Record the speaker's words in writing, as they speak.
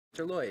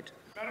Mr. Lloyd.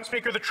 Madam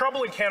Speaker, the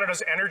trouble in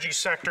Canada's energy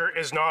sector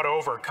is not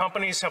over.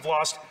 Companies have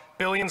lost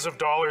billions of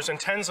dollars and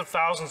tens of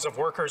thousands of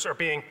workers are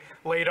being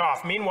laid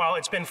off. Meanwhile,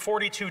 it's been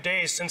 42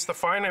 days since the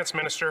finance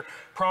minister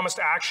promised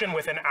action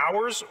within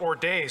hours or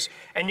days,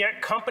 and yet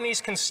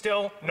companies can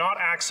still not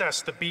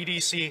access the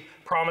BDC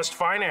promised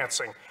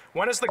financing.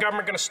 When is the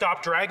government going to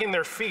stop dragging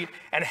their feet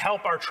and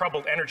help our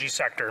troubled energy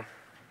sector?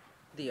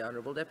 The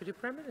Honourable Deputy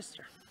Prime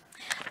Minister.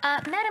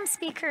 Madam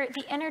Speaker,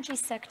 the energy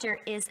sector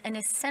is an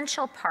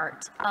essential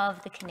part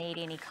of the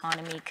Canadian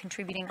economy,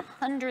 contributing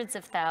hundreds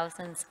of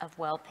thousands of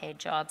well-paid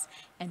jobs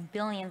and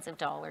billions of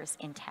dollars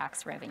in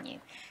tax revenue.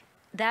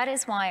 That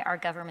is why our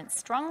government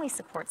strongly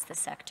supports the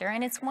sector,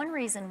 and it's one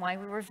reason why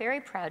we were very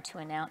proud to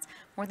announce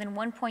more than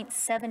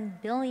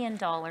 $1.7 billion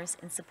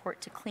in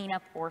support to clean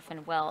up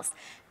orphan wells.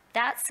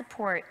 That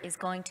support is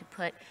going to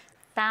put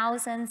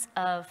thousands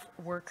of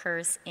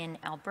workers in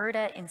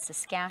Alberta, in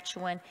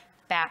Saskatchewan,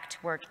 back to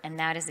work, and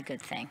that is a good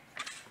thing.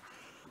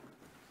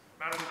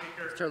 Madam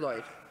Speaker, Mr.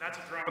 Lloyd. That's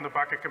a drop in the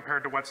bucket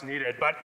compared to what's needed, but